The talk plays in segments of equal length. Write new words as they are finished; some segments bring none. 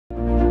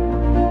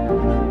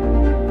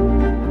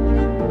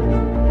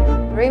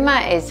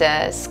ReMark is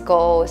a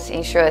SCOR's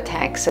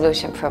Insuretech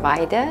solution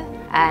provider,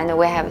 and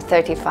we have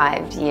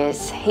 35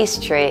 years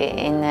history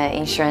in the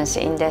insurance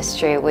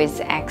industry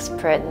with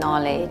expert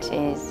knowledge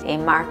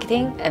in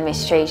marketing,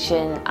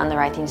 administration,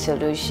 underwriting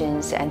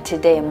solutions, and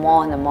today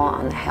more and more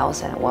on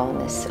health and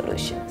wellness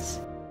solutions.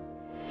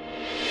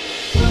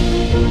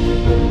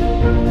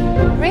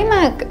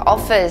 ReMark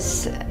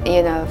offers,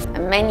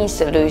 many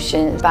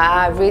solutions, but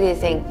I really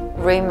think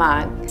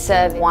ReMark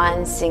serves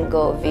one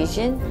single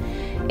vision.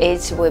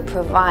 We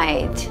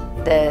provide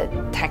the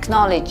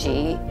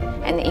technology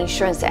and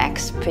insurance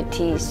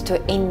expertise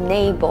to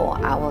enable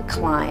our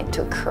client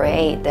to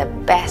create the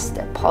best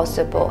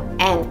possible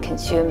end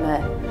consumer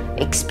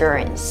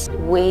experience.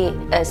 We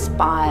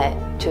aspire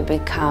to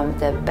become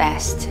the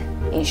best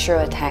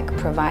Insuretech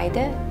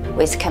provider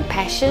with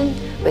compassion,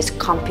 with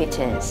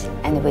competence,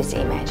 and with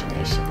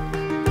imagination.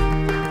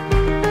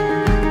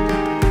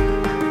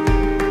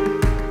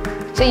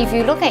 So if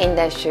you look at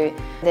industry,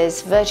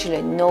 there's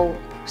virtually no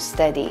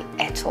study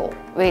at all,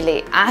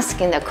 really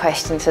asking the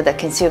question to the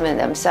consumer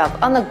themselves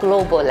on a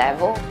global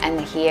level and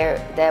hear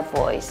their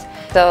voice.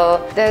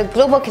 So the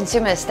global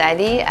consumer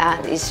study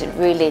is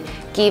really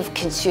give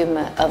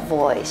consumer a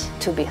voice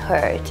to be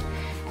heard.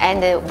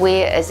 And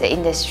we as an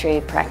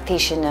industry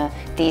practitioner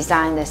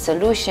design the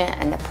solution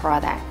and the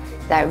product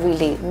that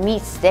really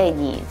meets their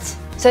needs.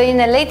 So in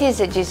the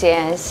latest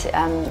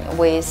GCS,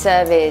 we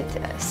surveyed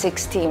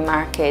 16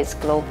 markets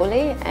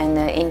globally and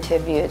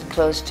interviewed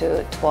close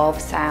to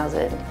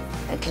 12,000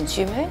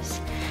 consumers.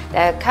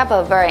 There are a couple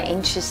of very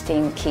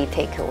interesting key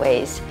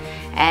takeaways.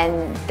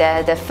 And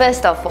the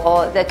first of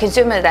all, the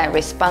consumers that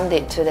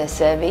responded to the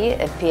survey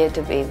appeared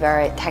to be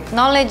very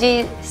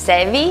technology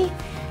savvy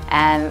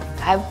and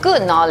have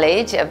good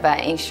knowledge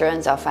about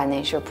insurance or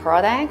financial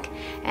product,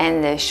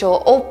 and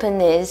show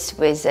openness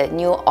with a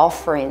new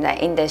offering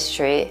that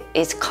industry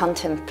is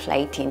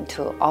contemplating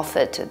to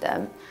offer to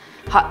them.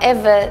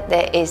 However,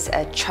 there is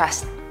a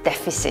trust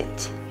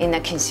deficit in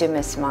the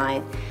consumer's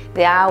mind.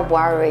 They are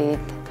worried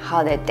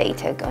how their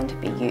data are going to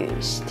be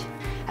used.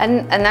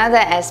 And another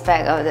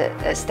aspect of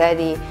the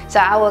study,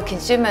 so our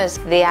consumers,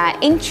 they are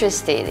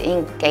interested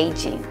in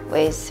engaging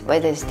with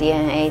whether it's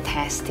DNA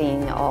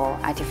testing or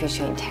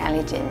artificial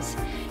intelligence,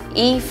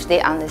 if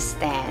they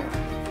understand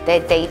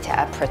their data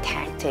are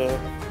protected,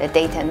 the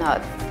data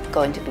not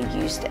going to be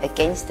used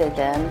against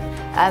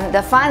them.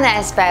 The final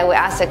aspect, we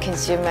ask the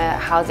consumer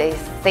how they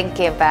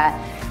thinking about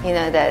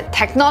the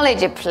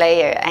technology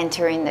player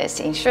entering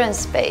this insurance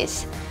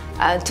space.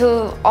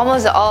 To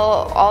almost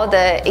all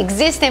the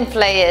existing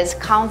players'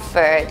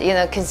 comfort,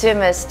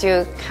 consumers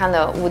still kind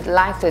of would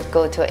like to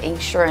go to an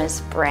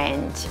insurance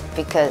brand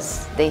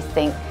because they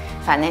think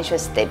financial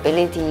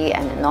stability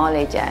and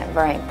knowledge are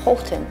very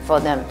important for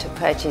them to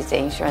purchase the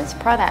insurance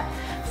product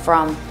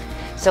from.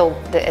 So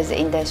as an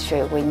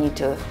industry, we need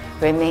to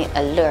remain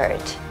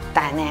alert,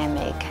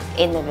 dynamic,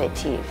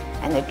 innovative,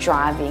 and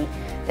driving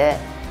the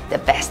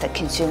best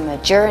consumer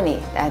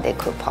journey that they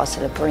could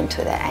possibly bring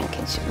to the end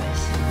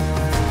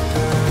consumers.